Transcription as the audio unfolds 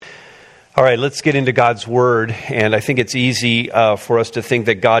All right, let's get into God's Word. And I think it's easy for us to think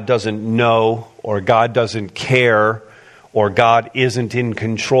that God doesn't know, or God doesn't care, or God isn't in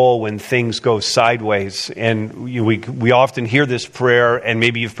control when things go sideways. And we often hear this prayer, and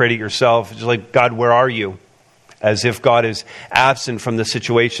maybe you've prayed it yourself. It's like, God, where are you? As if God is absent from the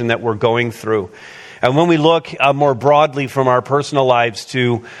situation that we're going through. And when we look more broadly from our personal lives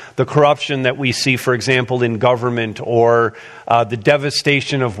to the corruption that we see, for example, in government, or the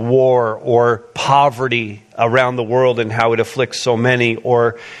devastation of war, or poverty around the world and how it afflicts so many,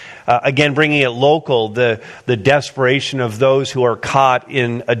 or again, bringing it local, the desperation of those who are caught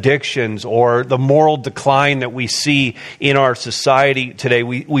in addictions, or the moral decline that we see in our society today.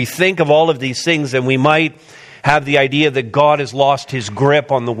 We think of all of these things and we might have the idea that God has lost his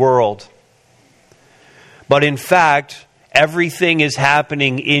grip on the world. But in fact, everything is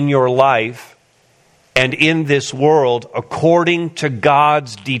happening in your life and in this world according to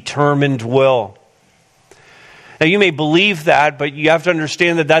God's determined will. Now, you may believe that, but you have to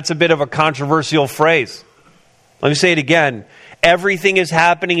understand that that's a bit of a controversial phrase. Let me say it again. Everything is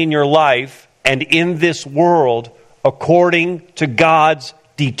happening in your life and in this world according to God's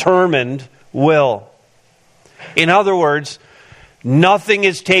determined will. In other words, nothing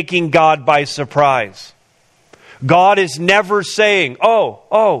is taking God by surprise. God is never saying,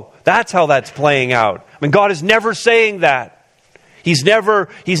 oh, that's how that's playing out. I mean, God is never saying that. He's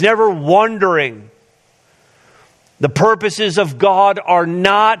never wondering. The purposes of God are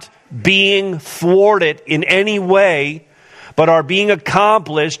not being thwarted in any way, but are being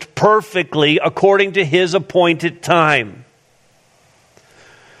accomplished perfectly according to his appointed time.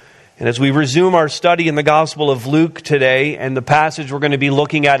 And as we resume our study in the Gospel of Luke today, and the passage we're going to be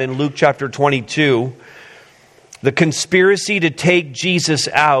looking at in Luke chapter 22, the conspiracy to take Jesus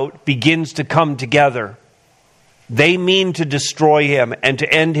out begins to come together. They mean to destroy him and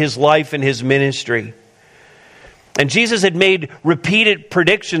to end his life and his ministry. And Jesus had made repeated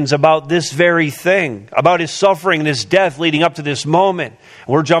predictions about this very thing, about his suffering and his death leading up to this moment.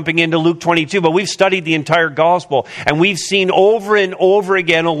 We're jumping into Luke 22, but we've studied the entire gospel, and we've seen over and over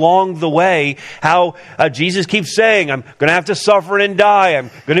again along the way how Jesus keeps saying, I'm going to have to suffer and die.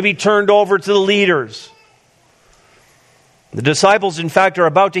 I'm going to be turned over to the leaders. The disciples, in fact, are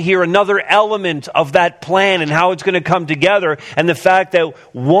about to hear another element of that plan and how it's going to come together, and the fact that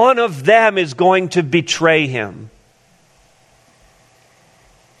one of them is going to betray him.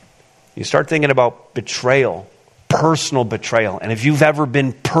 You start thinking about betrayal, personal betrayal. And if you've ever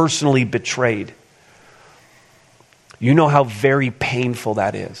been personally betrayed, you know how very painful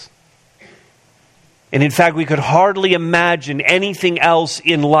that is. And in fact, we could hardly imagine anything else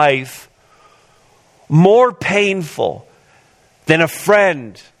in life more painful than a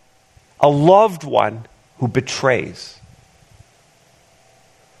friend, a loved one who betrays.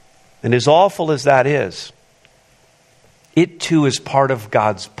 And as awful as that is, it too is part of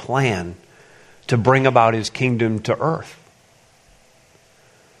God's plan to bring about his kingdom to earth.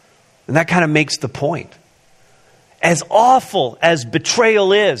 And that kind of makes the point. As awful as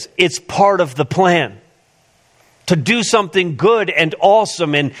betrayal is, it's part of the plan to do something good and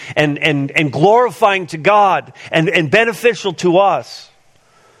awesome and glorifying to God and beneficial to us.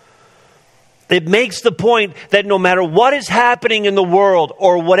 It makes the point that no matter what is happening in the world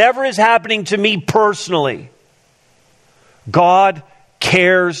or whatever is happening to me personally, God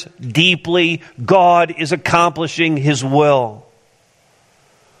cares deeply. God is accomplishing his will.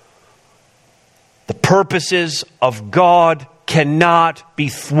 The purposes of God cannot be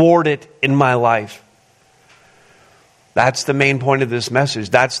thwarted in my life. That's the main point of this message.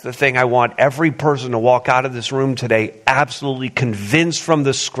 That's the thing I want every person to walk out of this room today absolutely convinced from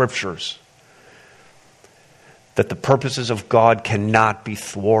the Scriptures that the purposes of God cannot be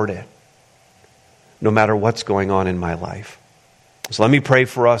thwarted, no matter what's going on in my life. So let me pray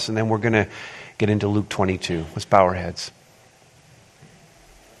for us, and then we're going to get into Luke 22. Let's bow our heads.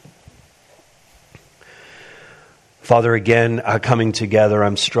 Father, again, coming together,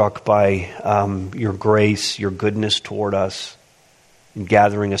 I'm struck by your grace, your goodness toward us, and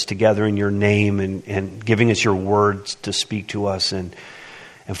gathering us together in your name and giving us your words to speak to us. And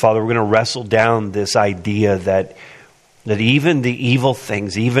Father, we're going to wrestle down this idea that even the evil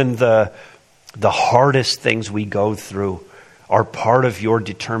things, even the hardest things we go through are part of your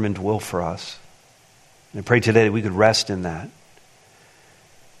determined will for us. And I pray today that we could rest in that.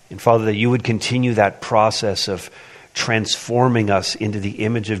 And Father, that you would continue that process of transforming us into the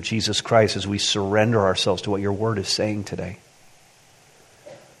image of Jesus Christ as we surrender ourselves to what your word is saying today.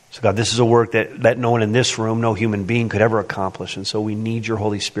 So God, this is a work that no one in this room, no human being could ever accomplish. And so we need your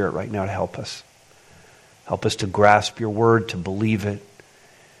Holy Spirit right now to help us. Help us to grasp your word, to believe it,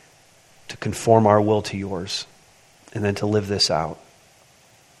 conform our will to yours, and then to live this out.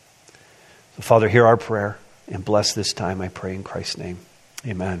 So, Father, hear our prayer and bless this time, I pray in Christ's name.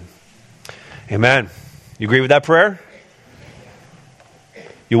 Amen. Amen. You agree with that prayer?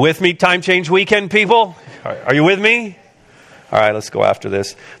 You with me, Time Change Weekend people? Are you with me? All right, let's go after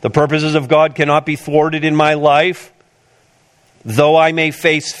this. The purposes of God cannot be thwarted in my life, though I may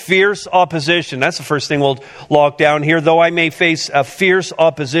face fierce opposition. That's the first thing we'll lock down here. Though I may face a fierce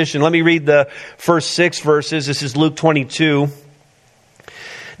opposition. Let me read the first 6 verses. This is Luke 22.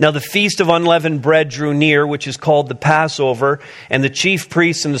 Now the feast of unleavened bread drew near, which is called the Passover, and the chief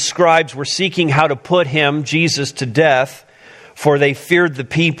priests and the scribes were seeking how to put him, Jesus, to death, for they feared the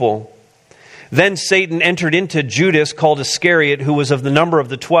people. Then Satan entered into Judas, called Iscariot, who was of the number of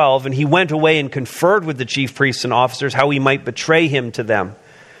the 12, and he went away and conferred with the chief priests and officers how he might betray him to them.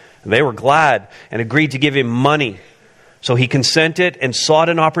 And they were glad and agreed to give him money. So he consented and sought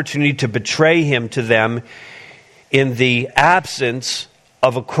an opportunity to betray him to them in the absence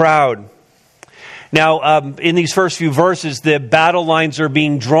of a crowd. Now, in these first few verses, the battle lines are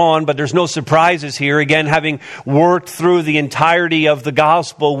being drawn, but there's no surprises here. Again, having worked through the entirety of the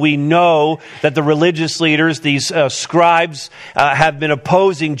gospel, we know that the religious leaders, these scribes, have been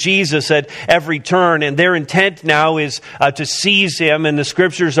opposing Jesus at every turn, and their intent now is to seize him, and the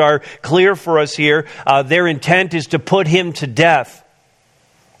scriptures are clear for us here. Their intent is to put him to death.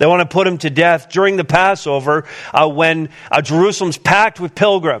 They want to put him to death during the Passover when Jerusalem's packed with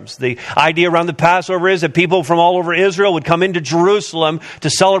pilgrims. The idea around the Passover is that people from all over Israel would come into Jerusalem to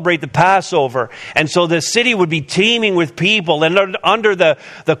celebrate the Passover. And so the city would be teeming with people. And under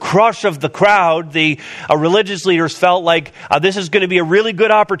the crush of the crowd, the religious leaders felt like this is going to be a really good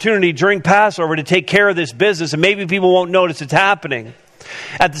opportunity during Passover to take care of this business. And maybe people won't notice it's happening.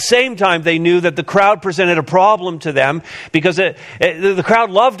 At the same time, they knew that the crowd presented a problem to them because the crowd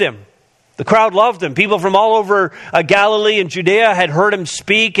loved him. The crowd loved him. People from all over Galilee and Judea had heard him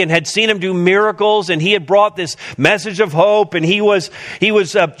speak and had seen him do miracles, and he had brought this message of hope, and he was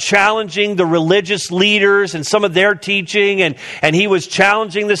challenging the religious leaders and some of their teaching, and he was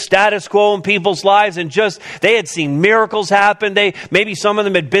challenging the status quo in people's lives, and just they had seen miracles happen. Maybe some of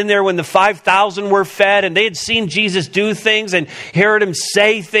them had been there when the 5,000 were fed, and they had seen Jesus do things and heard him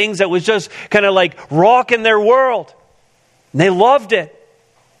say things that was just kind of like rocking their world. And they loved it.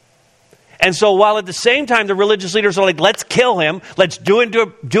 And so while at the same time the religious leaders are like, let's kill him, let's do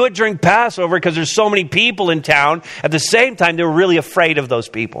it during Passover because there's so many people in town, at the same time they were really afraid of those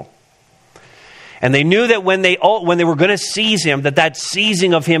people. And they knew that when they were going to seize him, that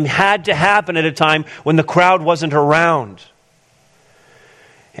seizing of him had to happen at a time when the crowd wasn't around.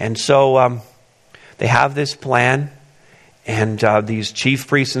 And so they have this plan, and these chief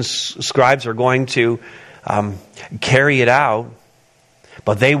priests and scribes are going to carry it out.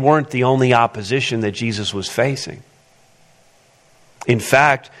 But they weren't the only opposition that Jesus was facing. In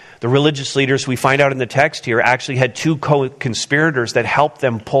fact, the religious leaders, we find out in the text here, actually had 2 co-conspirators that helped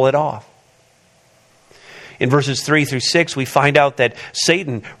them pull it off. In verses 3 through 6, we find out that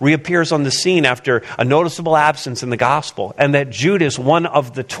Satan reappears on the scene after a noticeable absence in the gospel, and that Judas, one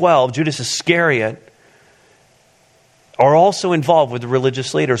of the 12, Judas Iscariot, are also involved with the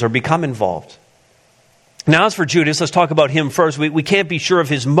religious leaders, or become involved. Now, as for Judas, let's talk about him first. We can't be sure of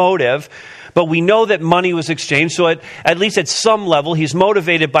his motive, but we know that money was exchanged. So at least at some level, he's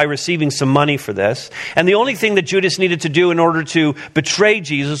motivated by receiving some money for this. And the only thing that Judas needed to do in order to betray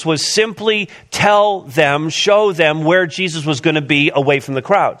Jesus was simply show them where Jesus was going to be away from the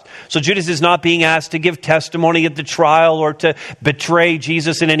crowds. So Judas is not being asked to give testimony at the trial or to betray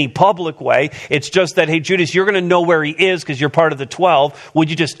Jesus in any public way. It's just that, hey, Judas, you're going to know where he is because you're part of the 12. Would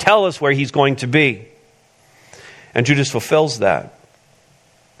you just tell us where he's going to be? And Judas fulfills that.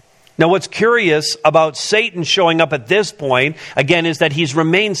 Now, what's curious about Satan showing up at this point, again, is that he's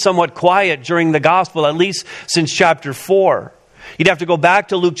remained somewhat quiet during the gospel, at least since chapter 4. You'd have to go back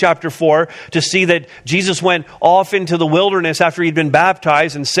to Luke chapter 4 to see that Jesus went off into the wilderness after he'd been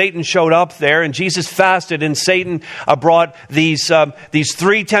baptized, and Satan showed up there, and Jesus fasted, and Satan brought these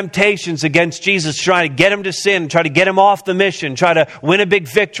 3 temptations against Jesus, trying to get him to sin, try to get him off the mission, try to win a big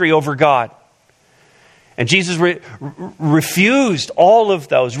victory over God. And Jesus refused all of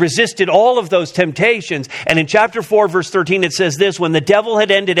those, resisted all of those temptations. And in chapter 4, verse 13, it says this: when the devil had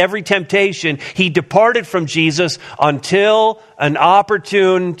ended every temptation, he departed from Jesus until an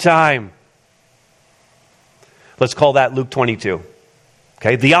opportune time. Let's call that Luke 22.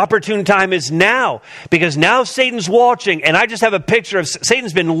 Okay, the opportune time is now, because now Satan's watching, and I just have a picture of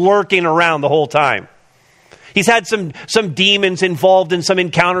Satan's been lurking around the whole time. He's had some demons involved in some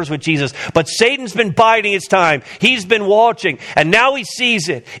encounters with Jesus. But Satan's been biding his time. He's been watching. And now he sees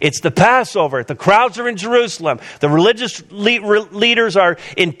it. It's the Passover. The crowds are in Jerusalem. The religious leaders are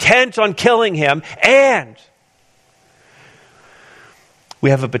intent on killing him. And we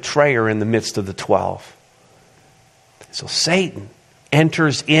have a betrayer in the midst of the 12. So Satan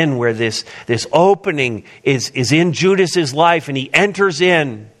enters in where this opening is in Judas's life, and he enters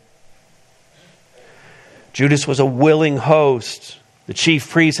in. Judas was a willing host. The chief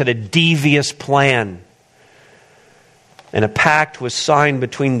priest had a devious plan. And a pact was signed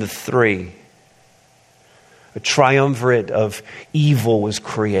between the three. A triumvirate of evil was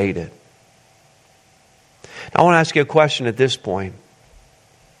created. Now, I want to ask you a question at this point.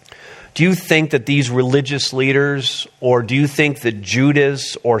 Do you think that these religious leaders, or do you think that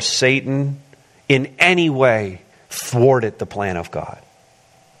Judas or Satan in any way thwarted the plan of God?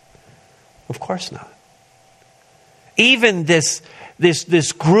 Of course not. Even this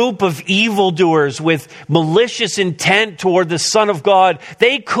group of evildoers with malicious intent toward the Son of God,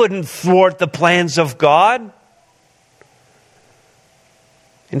 they couldn't thwart the plans of God.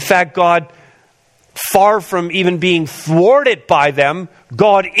 In fact, God, far from even being thwarted by them,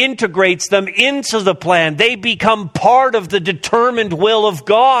 God integrates them into the plan. They become part of the determined will of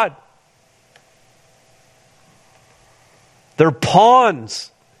God. They're pawns.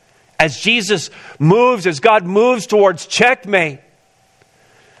 As God moves towards checkmate,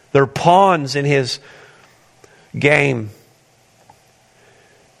 they're pawns in his game.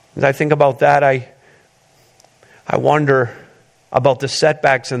 As I think about that, I wonder about the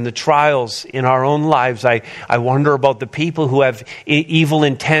setbacks and the trials in our own lives. I wonder about the people who have evil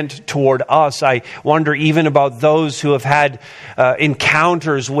intent toward us. I wonder even about those who have had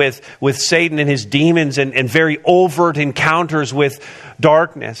encounters with Satan and his demons and very overt encounters with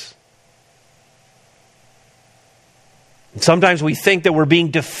darkness. And sometimes we think that we're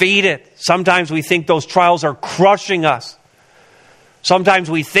being defeated. Sometimes we think those trials are crushing us.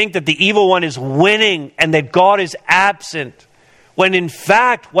 Sometimes we think that the evil one is winning and that God is absent. When in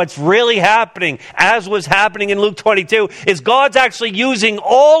fact, what's really happening, as was happening in Luke 22, is God's actually using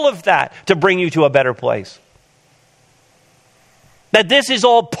all of that to bring you to a better place. That this is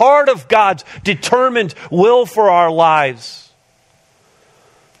all part of God's determined will for our lives.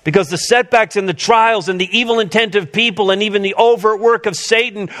 Because the setbacks and the trials and the evil intent of people and even the overt work of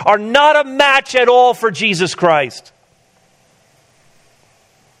Satan are not a match at all for Jesus Christ.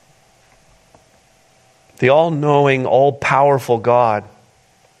 The all-knowing, all-powerful God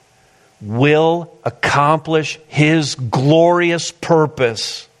will accomplish his glorious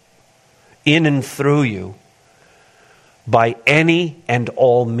purpose in and through you by any and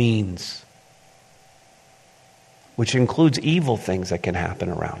all means, which includes evil things that can happen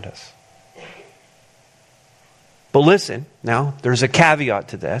around us. But listen, now, there's a caveat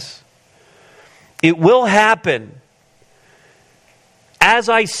to this. It will happen as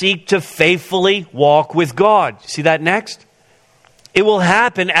I seek to faithfully walk with God. See that next? It will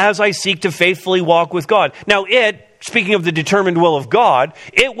happen as I seek to faithfully walk with God. Now speaking of the determined will of God,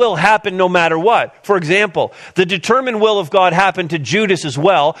 it will happen no matter what. For example, the determined will of God happened to Judas as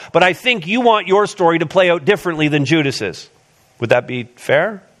well, but I think you want your story to play out differently than Judas's. Would that be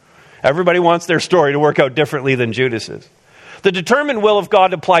fair? Everybody wants their story to work out differently than Judas's. The determined will of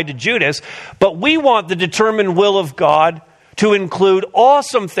God applied to Judas, but we want the determined will of God to include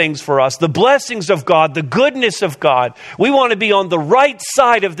awesome things for us, the blessings of God, the goodness of God. We want to be on the right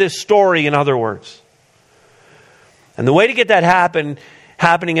side of this story, in other words. And the way to get that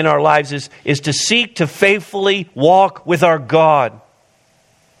happening in our lives is to seek to faithfully walk with our God.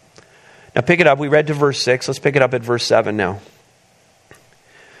 Now pick it up. We read to verse 6. Let's pick it up at verse 7 now.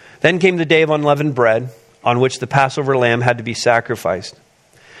 Then came the day of unleavened bread, on which the Passover lamb had to be sacrificed.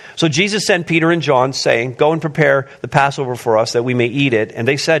 So Jesus sent Peter and John, saying, "Go and prepare the Passover for us, that we may eat it." And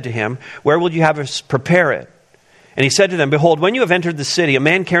they said to him, "Where will you have us prepare it?" And he said to them, "Behold, when you have entered the city, a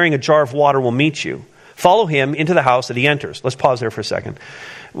man carrying a jar of water will meet you. Follow him into the house that he enters." Let's pause there for a second.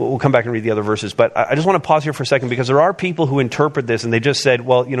 We'll come back and read the other verses. But I just want to pause here for a second, because there are people who interpret this and they just said,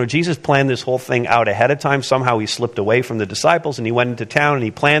 well, Jesus planned this whole thing out ahead of time. Somehow he slipped away from the disciples and he went into town and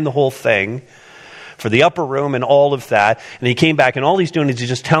he planned the whole thing for the upper room and all of that. And he came back and all he's doing is he's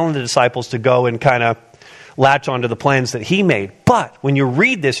just telling the disciples to go and kind of latch onto the plans that he made. But when you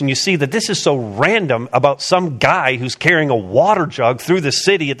read this and you see that this is so random about some guy who's carrying a water jug through the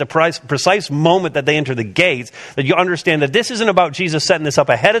city at the precise moment that they enter the gates, that you understand that this isn't about Jesus setting this up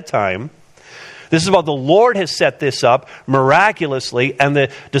ahead of time. This is about the Lord has set this up miraculously, and the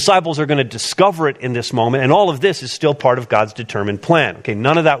disciples are going to discover it in this moment, and all of this is still part of God's determined plan. Okay,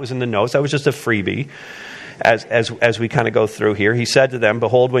 none of that was in the notes. That was just a freebie. as we kind of go through here. He said to them,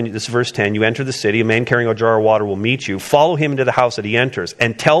 behold, this is verse 10, you enter the city, a man carrying a jar of water will meet you. Follow him into the house that he enters,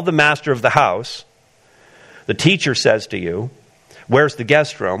 and tell the master of the house, the teacher says to you, where's the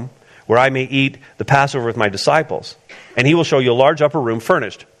guest room where I may eat the Passover with my disciples? And he will show you a large upper room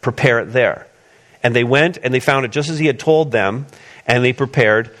furnished. Prepare it there. And they went and they found it just as he had told them, and they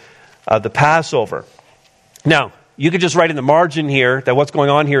prepared the Passover. Now, you could just write in the margin here that what's going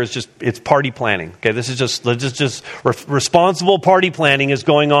on here is it's party planning. Okay, this is just responsible party planning is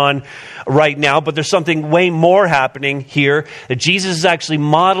going on right now, but there's something way more happening here, that Jesus is actually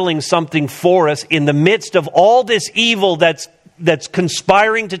modeling something for us in the midst of all this evil that's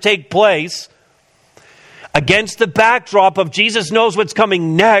conspiring to take place, against the backdrop of Jesus knows what's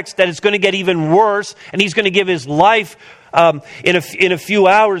coming next, that it's going to get even worse, and he's going to give his life in a few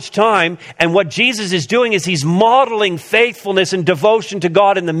hours' time. And what Jesus is doing is he's modeling faithfulness and devotion to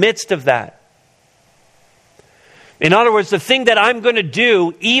God in the midst of that. In other words, the thing that I'm going to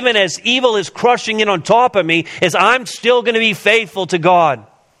do, even as evil is crushing in on top of me, is I'm still going to be faithful to God.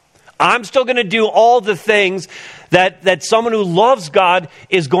 I'm still going to do all the things that someone who loves God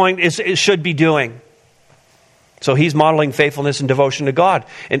should be doing. So he's modeling faithfulness and devotion to God.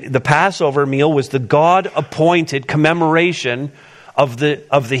 And the Passover meal was the God-appointed commemoration of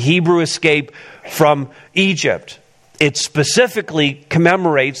the Hebrew escape from Egypt. It specifically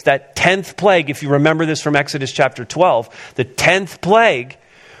commemorates that 10th plague. If you remember this from Exodus chapter 12, the 10th plague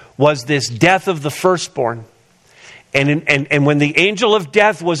was this death of the firstborn. And when the angel of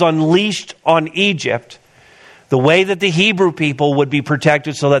death was unleashed on Egypt, the way that the Hebrew people would be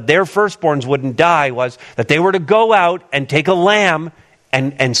protected so that their firstborns wouldn't die was that they were to go out and take a lamb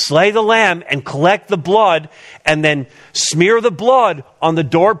and slay the lamb and collect the blood and then smear the blood on the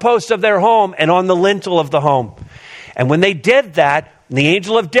doorpost of their home and on the lintel of the home. And when they did that, the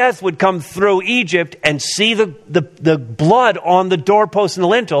angel of death would come through Egypt and see the blood on the doorpost and the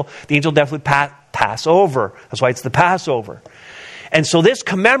lintel. The angel of death would pass over. That's why it's the Passover. And so this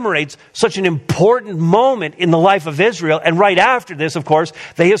commemorates such an important moment in the life of Israel. And right after this, of course,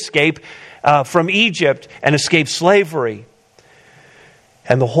 they escape from Egypt and escape slavery.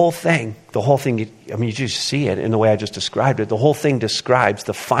 And the whole thing, you just see it in the way I just described it. The whole thing describes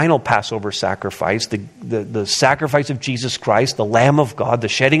the final Passover sacrifice, the sacrifice of Jesus Christ, the Lamb of God, the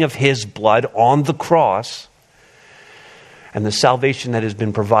shedding of his blood on the cross, and the salvation that has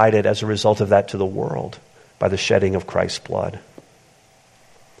been provided as a result of that to the world by the shedding of Christ's blood.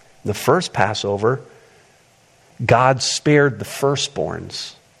 The first Passover, God spared the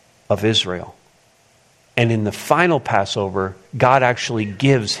firstborns of Israel. And in the final Passover, God actually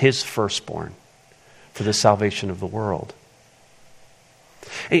gives his firstborn for the salvation of the world.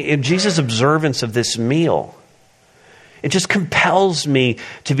 In Jesus' observance of this meal, it just compels me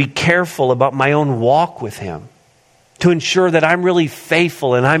to be careful about my own walk with him, to ensure that I'm really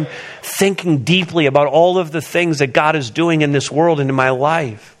faithful and I'm thinking deeply about all of the things that God is doing in this world and in my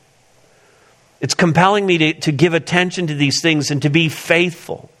life. It's compelling me to give attention to these things and to be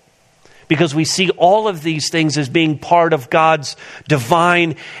faithful, because we see all of these things as being part of God's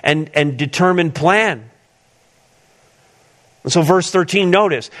divine and determined plan. And so verse 13,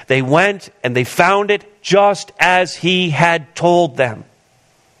 notice, they went and they found it just as he had told them.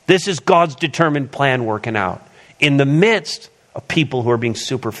 This is God's determined plan working out in the midst of people who are being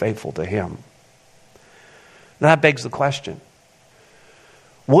super faithful to him. Now that begs the question.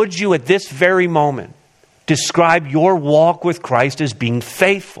 Would you at this very moment describe your walk with Christ as being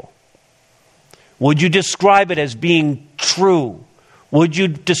faithful? Would you describe it as being true? Would you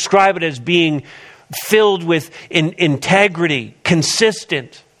describe it as being filled with integrity,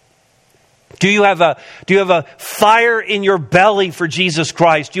 consistent? Do you have a fire in your belly for Jesus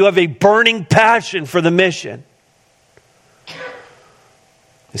Christ? Do you have a burning passion for the mission?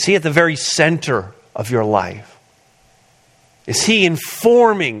 Is he at the very center of your life? Is he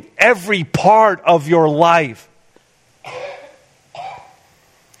informing every part of your life?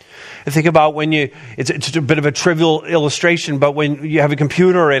 I think about when it's a bit of a trivial illustration, but when you have a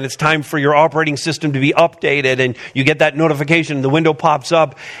computer and it's time for your operating system to be updated and you get that notification, the window pops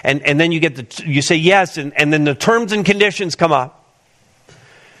up and then you say yes, and then the terms and conditions come up.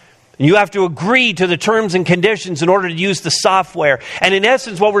 And you have to agree to the terms and conditions in order to use the software. And in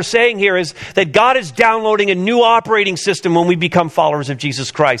essence, what we're saying here is that God is downloading a new operating system when we become followers of Jesus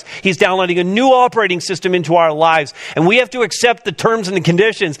Christ. He's downloading a new operating system into our lives. And we have to accept the terms and the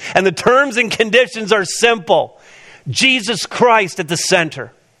conditions. And the terms and conditions are simple. Jesus Christ at the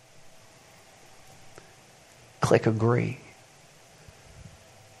center. Click agree.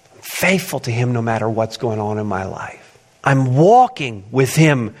 I'm faithful to him no matter what's going on in my life. I'm walking with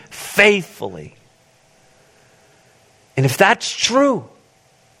him faithfully. And if that's true,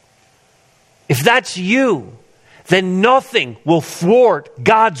 if that's you, then nothing will thwart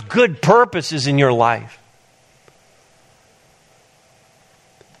God's good purposes in your life.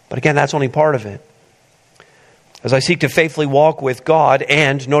 But again, that's only part of it. As I seek to faithfully walk with God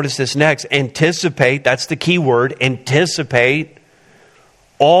and, notice this next, anticipate, that's the key word, anticipate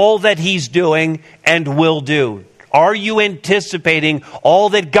all that He's doing and will do. Are you anticipating all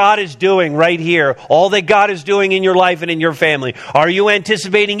that God is doing right here? All that God is doing in your life and in your family? Are you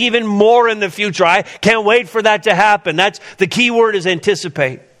anticipating even more in the future? I can't wait for that to happen. That's the key word, is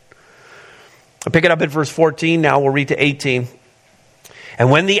anticipate. I'll pick it up at verse 14 now. We'll read to 18. And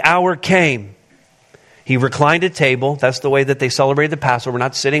when the hour came, He reclined at table. That's the way that they celebrated the Passover,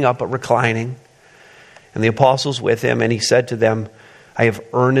 not sitting up, but reclining. And the apostles with Him, and He said to them, I have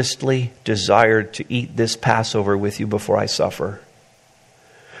earnestly desired to eat this Passover with you before I suffer.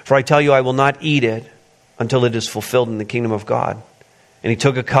 For I tell you, I will not eat it until it is fulfilled in the kingdom of God. And He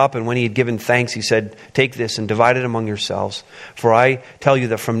took a cup, and when He had given thanks, He said, take this and divide it among yourselves. For I tell you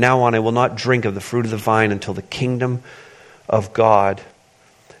that from now on I will not drink of the fruit of the vine until the kingdom of God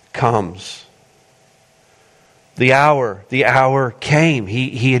comes. The hour came.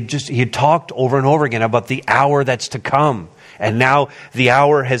 He had talked over and over again about the hour that's to come. And now the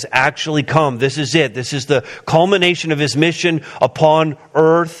hour has actually come. This is it. This is the culmination of His mission upon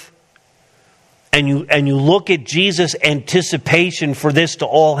earth. And you look at Jesus' anticipation for this to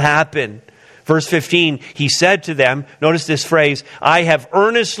all happen. Verse 15, He said to them, notice this phrase, I have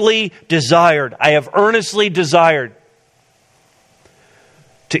earnestly desired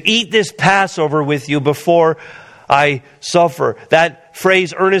to eat this Passover with you before I suffer. That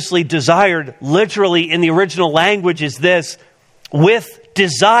phrase, earnestly desired, literally in the original language is this: with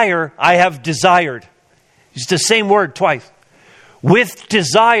desire, I have desired. It's the same word twice. With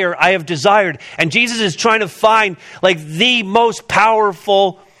desire, I have desired. And Jesus is trying to find the most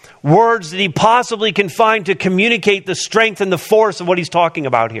powerful words that He possibly can find to communicate the strength and the force of what He's talking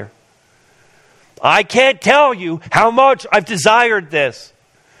about here. I can't tell you how much I've desired this.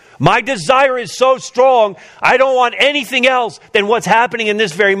 My desire is so strong, I don't want anything else than what's happening in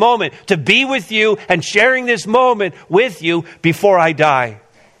this very moment. To be with you and sharing this moment with you before I die.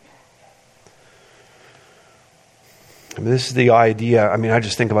 This is the idea. I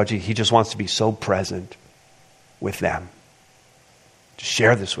just think about Jesus. He just wants to be so present with them. To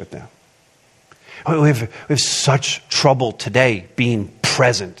share this with them. We have such trouble today being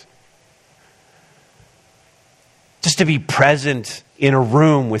present. Just to be present in a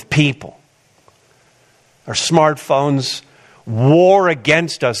room with people. Our smartphones war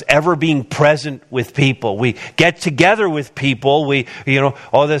against us ever being present with people. We get together with people.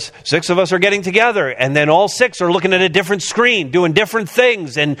 This 6 of us are getting together, and then all 6 are looking at a different screen, doing different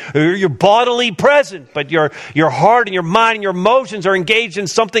things, and you're bodily present, but your heart and your mind and your emotions are engaged in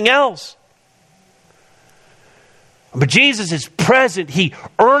something else. But Jesus is present. He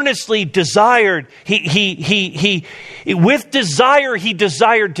earnestly desired. With desire, He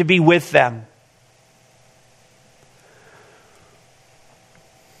desired to be with them.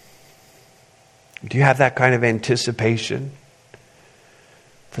 Do you have that kind of anticipation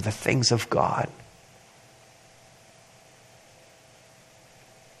for the things of God?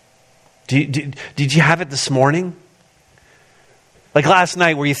 Did you have it this morning? Like last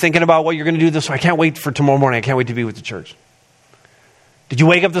night, were you thinking about what you're going to do this? I can't wait for tomorrow morning. I can't wait to be with the church. Did you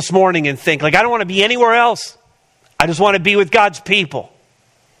wake up this morning and think, I don't want to be anywhere else. I just want to be with God's people.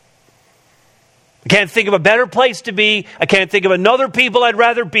 I can't think of a better place to be. I can't think of another people I'd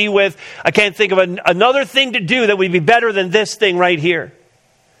rather be with. I can't think of another thing to do that would be better than this thing right here.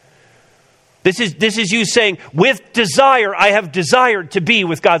 This is you saying, with desire, I have desired to be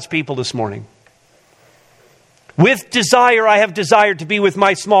with God's people this morning. With desire, I have desired to be with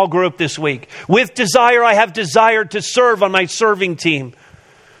my small group this week. With desire, I have desired to serve on my serving team.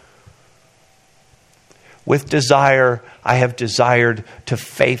 With desire, I have desired to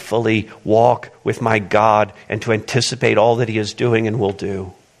faithfully walk with my God and to anticipate all that He is doing and will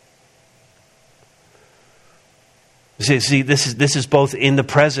do. See, this is both in the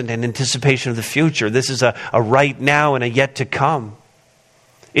present and anticipation of the future. This is a right now and a yet to come.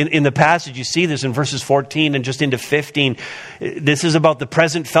 In the passage, you see this in verses 14 and just into 15. This is about the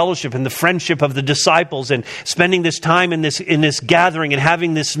present fellowship and the friendship of the disciples and spending this time in this gathering and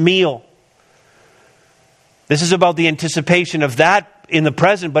having this meal. This is about the anticipation of that in the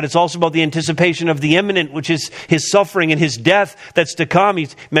present, but it's also about the anticipation of the imminent, which is His suffering and His death that's to come. He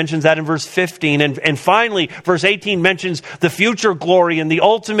mentions that in verse 15. And finally, verse 18 mentions the future glory and the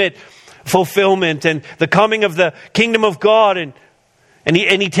ultimate fulfillment and the coming of the kingdom of God. And And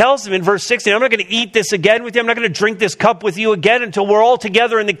he tells them in verse 16, I'm not going to eat this again with you. I'm not going to drink this cup with you again until we're all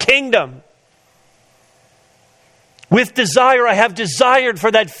together in the kingdom. With desire, I have desired for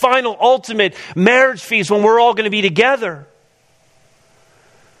that final, ultimate marriage feast when we're all going to be together.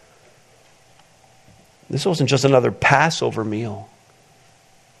 This wasn't just another Passover meal.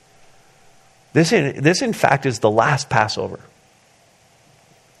 This in fact is the last Passover.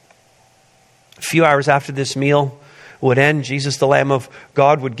 A few hours after this meal would end, Jesus, the Lamb of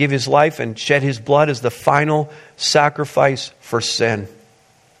God, would give his life and shed his blood as the final sacrifice for sin.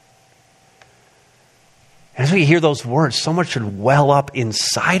 As we hear those words, so much should well up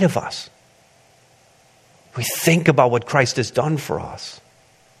inside of us. We think about what Christ has done for us.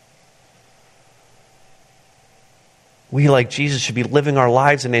 We, like Jesus, should be living our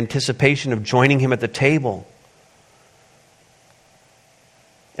lives in anticipation of joining him at the table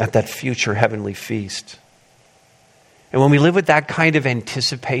at that future heavenly feast. And when we live with that kind of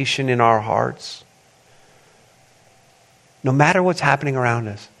anticipation in our hearts, no matter what's happening around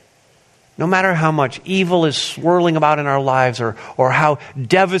us, no matter how much evil is swirling about in our lives, or how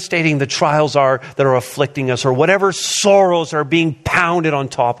devastating the trials are that are afflicting us, or whatever sorrows are being pounded on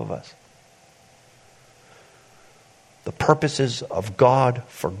top of us, the purposes of God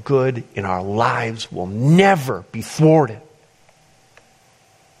for good in our lives will never be thwarted.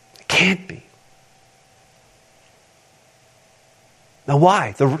 It can't be. Now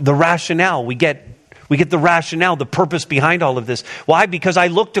why? The rationale, we get the rationale, the purpose behind all of this. Why? Because I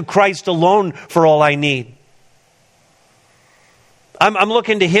look to Christ alone for all I need. I'm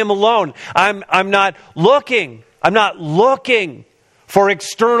looking to him alone. I'm not looking for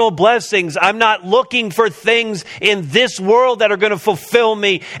external blessings. I'm not looking for things in this world that are going to fulfill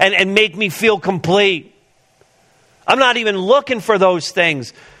me and make me feel complete. I'm not even looking for those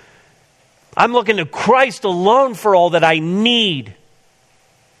things. I'm looking to Christ alone for all that I need.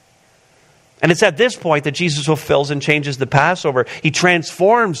 And it's at this point that Jesus fulfills and changes the Passover. He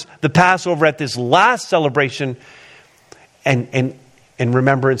transforms the Passover at this last celebration and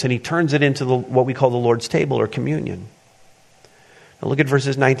remembrance, and he turns it into what we call the Lord's table or communion. Now look at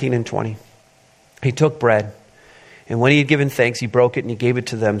verses 19 and 20. He took bread, and when he had given thanks, he broke it and he gave it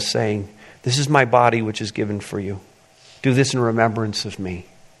to them, saying, "This is my body which is given for you. Do this in remembrance of me."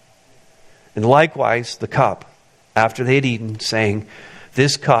 And likewise the cup, after they had eaten, saying,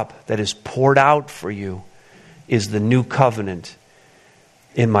 "This cup that is poured out for you is the new covenant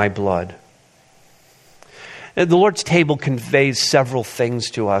in my blood." And the Lord's table conveys several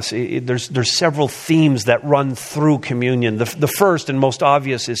things to us. There's several themes that run through communion. The first and most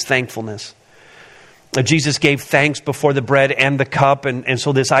obvious is thankfulness. Jesus gave thanks before the bread and the cup, and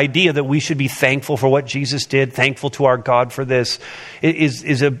so this idea that we should be thankful for what Jesus did, thankful to our God for this,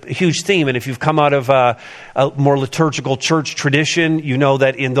 is a huge theme. And if you've come out of a more liturgical church tradition, you know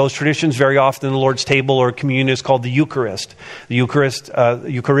that in those traditions, very often the Lord's table or communion is called the Eucharist. The Eucharist,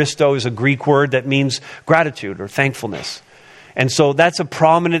 Eucharisto, is a Greek word that means gratitude or thankfulness. And so that's a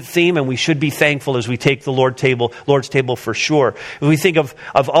prominent theme, and we should be thankful as we take the Lord's table for sure. If we think of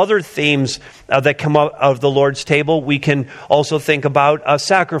other themes that come out of the Lord's table, we can also think about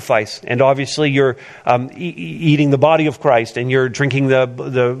sacrifice. And obviously you're eating the body of Christ, and you're drinking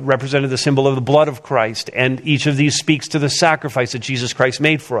the symbol of the blood of Christ. And each of these speaks to the sacrifice that Jesus Christ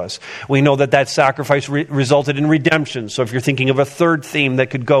made for us. We know that sacrifice resulted in redemption. So if you're thinking of a third theme that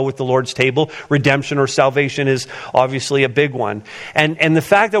could go with the Lord's table, redemption or salvation is obviously a big one. And the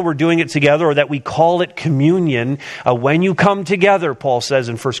fact that we're doing it together, or that we call it communion, when you come together, Paul says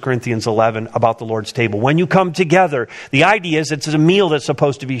in 1 Corinthians 11 about the Lord's table, when you come together, the idea is it's a meal that's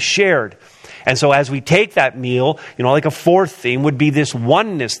supposed to be shared. And so as we take that meal, like a fourth theme would be this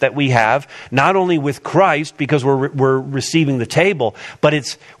oneness that we have, not only with Christ because we're receiving the table,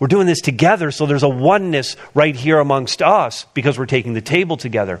 but we're doing this together. So there's a oneness right here amongst us because we're taking the table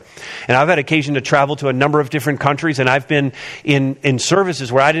together. And I've had occasion to travel to a number of different countries, and I've been in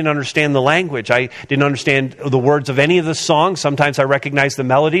services where I didn't understand the language. I didn't understand the words of any of the songs. Sometimes I recognized the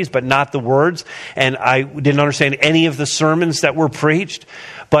melodies, but not the words. And I didn't understand any of the sermons that were preached.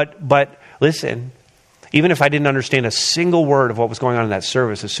 But listen, even if I didn't understand a single word of what was going on in that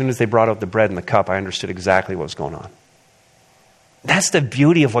service, as soon as they brought out the bread and the cup, I understood exactly what was going on. That's the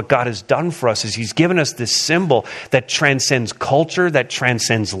beauty of what God has done for us, is He's given us this symbol that transcends culture, that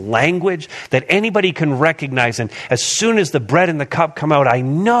transcends language, that anybody can recognize. And as soon as the bread and the cup come out, I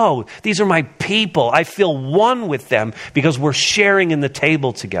know these are my people. I feel one with them because we're sharing in the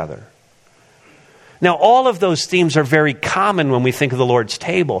table together. Now, all of those themes are very common when we think of the Lord's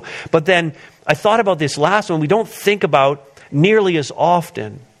table. But then I thought about this last one we don't think about nearly as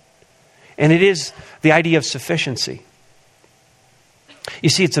often. And it is the idea of sufficiency. You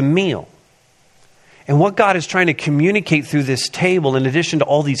see, it's a meal. And what God is trying to communicate through this table, in addition to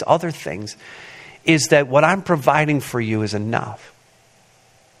all these other things, is that what I'm providing for you is enough.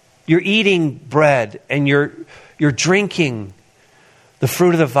 You're eating bread and you're drinking the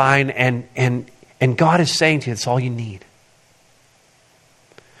fruit of the vine, and God is saying to you, it's all you need.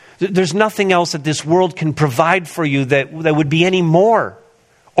 There's nothing else that this world can provide for you that would be any more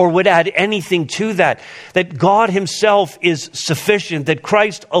or would add anything to that. That God himself is sufficient, that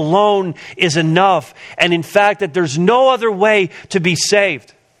Christ alone is enough, and in fact that there's no other way to be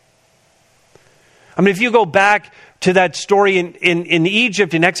saved. I mean, if you go back to that story in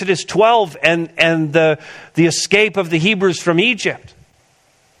Egypt, in Exodus 12, and the escape of the Hebrews from Egypt.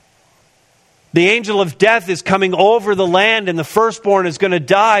 The angel of death is coming over the land, and the firstborn is going to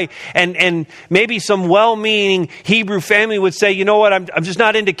die. And maybe some well-meaning Hebrew family would say, you know what, I'm just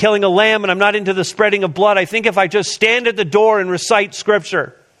not into killing a lamb, and I'm not into the spreading of blood. I think if I just stand at the door and recite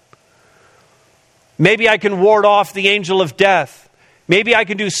Scripture, maybe I can ward off the angel of death. Maybe I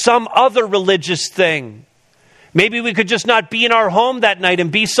can do some other religious thing. Maybe we could just not be in our home that night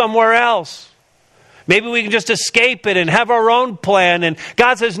and be somewhere else. Maybe we can just escape it and have our own plan. And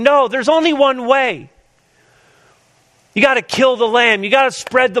God says, no, there's only one way. You got to kill the lamb. You got to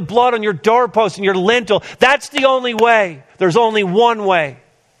spread the blood on your doorpost and your lintel. That's the only way. There's only one way.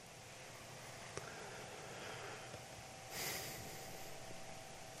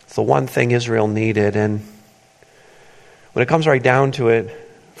 It's the one thing Israel needed. And when it comes right down to it,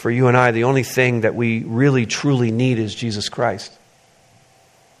 for you and I, the only thing that we really truly need is Jesus Christ.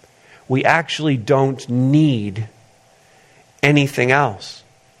 We actually don't need anything else.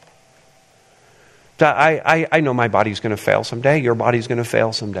 I know my body's going to fail someday. Your body's going to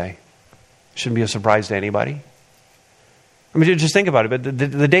fail someday. Shouldn't be a surprise to anybody. I mean, just think about it. But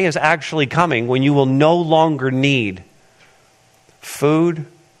the day is actually coming when you will no longer need food,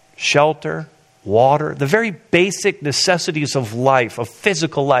 shelter, water, the very basic necessities of life, of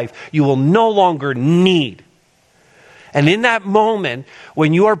physical life, you will no longer need. And in that moment,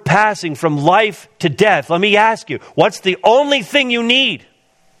 when you are passing from life to death, let me ask you, what's the only thing you need?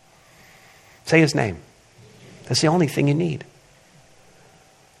 Say his name. That's the only thing you need.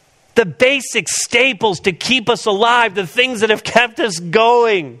 The basic staples to keep us alive, the things that have kept us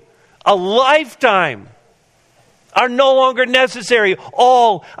going a lifetime, are no longer necessary.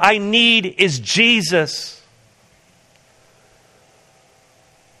 All I need is Jesus.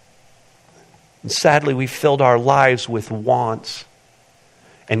 And sadly, we filled our lives with wants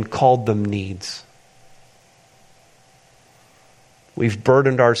and called them needs. We've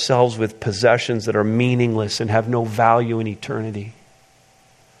burdened ourselves with possessions that are meaningless and have no value in eternity.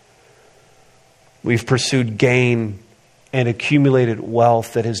 We've pursued gain and accumulated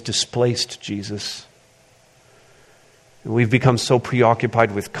wealth that has displaced Jesus. We've become so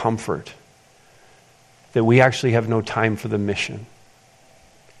preoccupied with comfort that we actually have no time for the mission.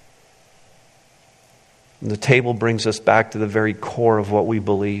 And the table brings us back to the very core of what we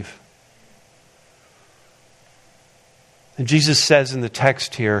believe. And Jesus says in the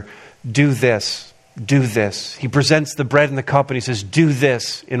text here, do this, do this. He presents the bread and the cup and he says, do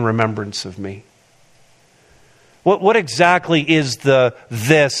this in remembrance of me. What exactly is the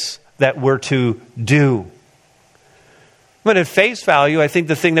this that we're to do? But at face value, I think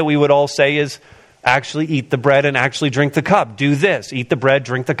the thing that we would all say is actually eat the bread and actually drink the cup. Do this, eat the bread,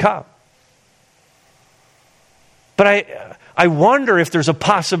 drink the cup. But I wonder if there's a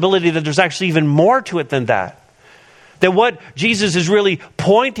possibility that there's actually even more to it than that. That what Jesus is really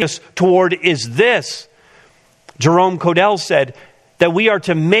pointing us toward is this. Jerome Codell said that we are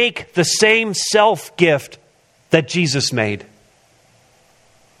to make the same self-gift that Jesus made.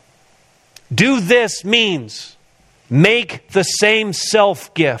 Do this means make the same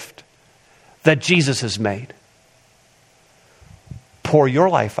self-gift that Jesus has made. Pour your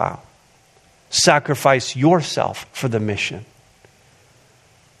life out. Sacrifice yourself for the mission.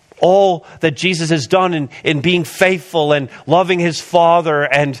 All that Jesus has done in being faithful and loving his Father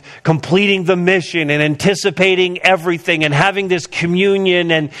and completing the mission and anticipating everything and having this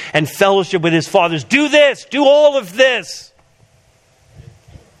communion and fellowship with his fathers. Do this, do all of this.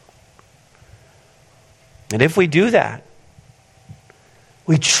 And if we do that,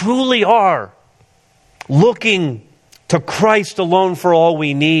 we truly are looking to Christ alone for all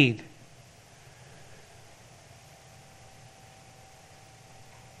we need.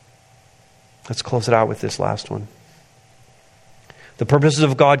 Let's close it out with this last one. The purposes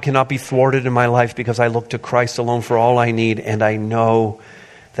of God cannot be thwarted in my life because I look to Christ alone for all I need, and I know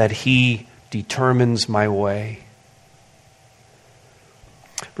that he determines my way.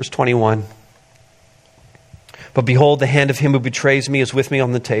 Verse 21. But behold, the hand of him who betrays me is with me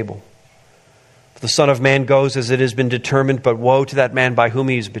on the table. The Son of Man goes as it has been determined, but woe to that man by whom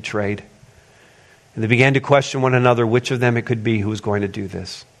he is betrayed. And they began to question one another which of them it could be who was going to do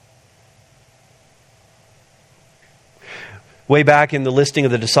this. Way back in the listing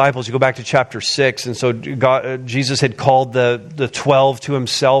of the disciples, you go back to chapter 6, and so Jesus had called the 12 to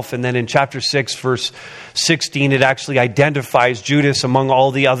himself, and then in chapter 6, verse 16, it actually identifies Judas among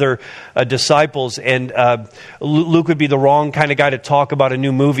all the other disciples. And Luke would be the wrong kind of guy to talk about a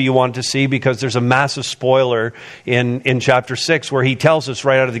new movie you want to see, because there's a massive spoiler in chapter 6 where he tells us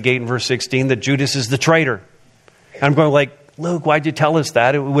right out of the gate in verse 16 that Judas is the traitor. And I'm going like, Luke, why'd you tell us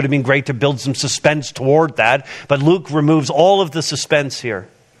that? It would have been great to build some suspense toward that. But Luke removes all of the suspense here.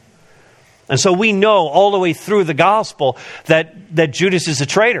 And so we know all the way through the gospel that Judas is a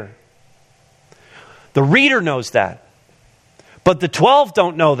traitor. The reader knows that. But the 12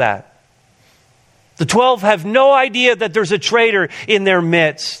 don't know that. The 12 have no idea that there's a traitor in their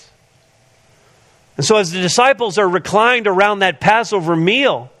midst. And so as the disciples are reclined around that Passover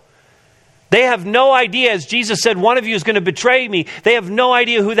meal, they have no idea, as Jesus said, one of you is going to betray me. They have no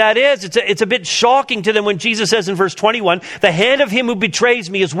idea who that is. It's a bit shocking to them when Jesus says in verse 21, the hand of him who betrays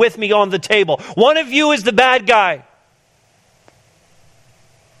me is with me on the table. One of you is the bad guy.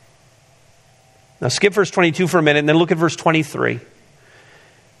 Now skip verse 22 for a minute and then look at verse 23.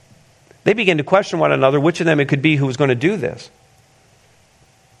 They begin to question one another which of them it could be who was going to do this.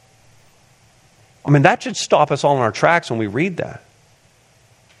 I mean, that should stop us all in our tracks when we read that.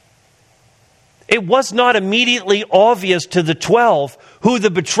 It was not immediately obvious to the 12 who the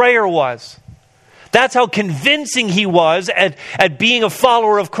betrayer was. That's how convincing he was at being a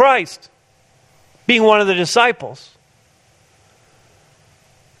follower of Christ, being one of the disciples.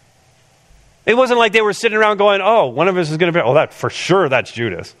 It wasn't like they were sitting around going, oh, one of us is going to be, oh, that for sure that's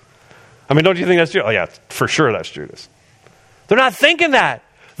Judas. I mean, don't you think that's Judas? Oh, yeah, for sure that's Judas. They're not thinking that.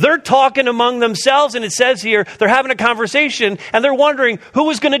 They're talking among themselves, and it says here, they're having a conversation, and they're wondering who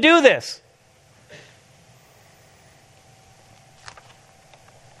was going to do this.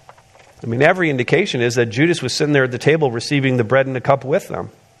 I mean, every indication is that Judas was sitting there at the table receiving the bread and the cup with them.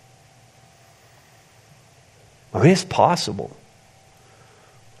 I mean, it's possible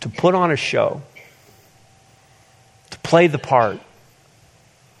to put on a show, to play the part,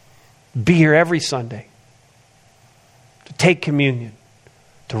 be here every Sunday, to take communion,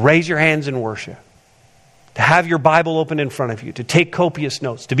 to raise your hands in worship, to have your Bible open in front of you, to take copious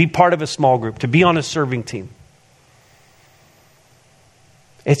notes, to be part of a small group, to be on a serving team.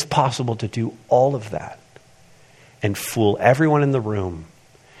 It's possible to do all of that and fool everyone in the room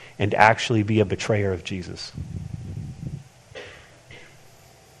and actually be a betrayer of Jesus.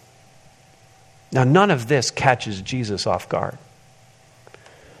 Now, none of this catches Jesus off guard.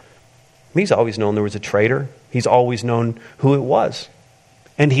 He's always known there was a traitor. He's always known who it was.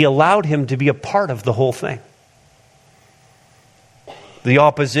 And he allowed him to be a part of the whole thing. The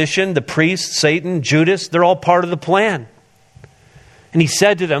opposition, the priests, Satan, Judas, they're all part of the plan. And he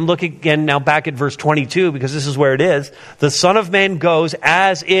said to them, look again now back at verse 22, because this is where it is. The Son of Man goes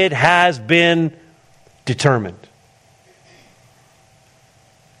as it has been determined.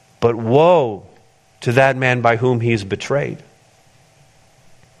 But woe to that man by whom he is betrayed.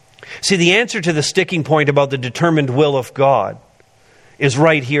 See, the answer to the sticking point about the determined will of God is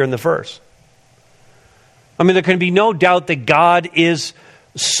right here in the verse. I mean, there can be no doubt that God is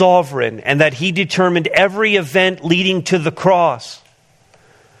sovereign and that he determined every event leading to the cross.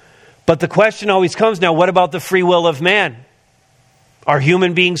 But the question always comes now, what about the free will of man? Are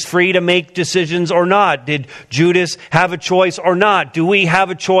human beings free to make decisions or not? Did Judas have a choice or not? Do we have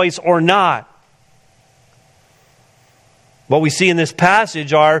a choice or not? What we see in this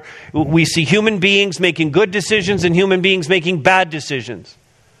passage are, we see human beings making good decisions and human beings making bad decisions.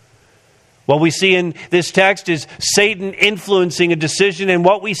 What we see in this text is Satan influencing a decision, and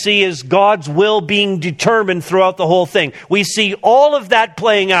what we see is God's will being determined throughout the whole thing. We see all of that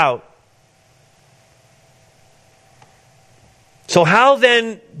playing out. So how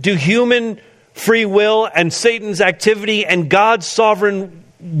then do human free will and Satan's activity and God's sovereign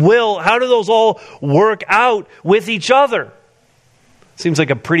will, how do those all work out with each other? Seems like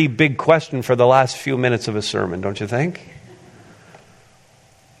a pretty big question for the last few minutes of a sermon, don't you think?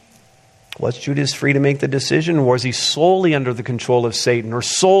 Was Judas free to make the decision, or was he solely under the control of Satan, or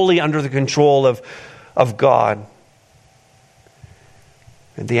solely under the control of God?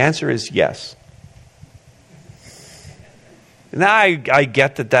 And the answer is yes. Now, I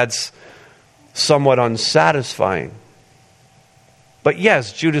get that that's somewhat unsatisfying. But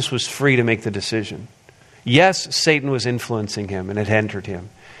yes, Judas was free to make the decision. Yes, Satan was influencing him and it entered him.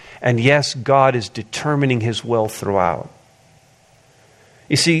 And yes, God is determining his will throughout.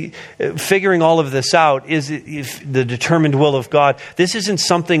 You see, figuring all of this out is if the determined will of God. This isn't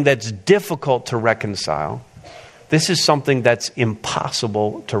something that's difficult to reconcile. This is something that's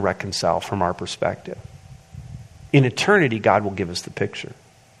impossible to reconcile from our perspective. In eternity, God will give us the picture.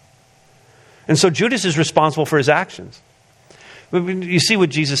 And so Judas is responsible for his actions. You see what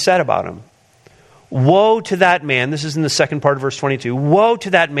Jesus said about him. Woe to that man, this is in the second part of verse 22, woe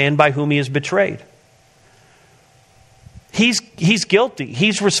to that man by whom he is betrayed. He's guilty.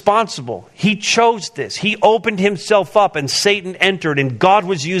 He's responsible. He chose this. He opened himself up and Satan entered and God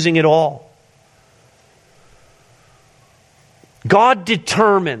was using it all. God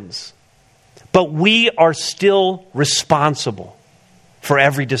determines, but we are still responsible for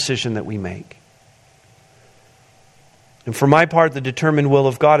every decision that we make. And for my part, the determined will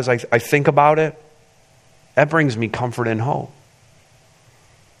of God, as I think about it, that brings me comfort and hope.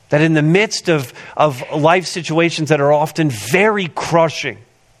 That in the midst of life situations that are often very crushing,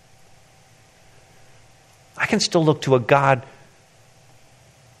 I can still look to a God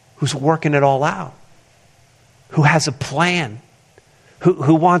who's working it all out, who has a plan,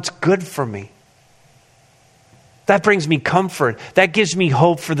 who wants good for me. That brings me comfort. That gives me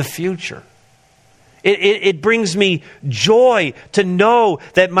hope for the future. It brings me joy to know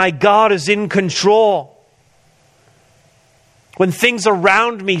that my God is in control. When things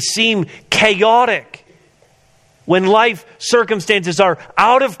around me seem chaotic, when life circumstances are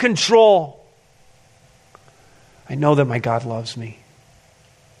out of control, I know that my God loves me.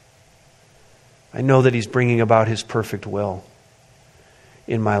 I know that he's bringing about his perfect will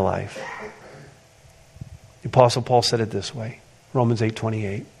in my life. The Apostle Paul said it this way, Romans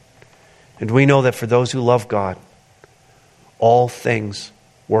 8:28. And we know that for those who love God, all things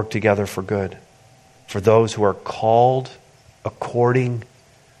work together for good, for those who are called according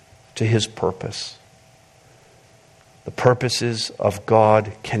to his purpose. The purposes of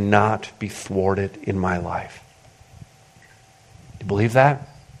God cannot be thwarted in my life. Do you believe that?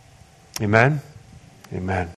 Amen? Amen.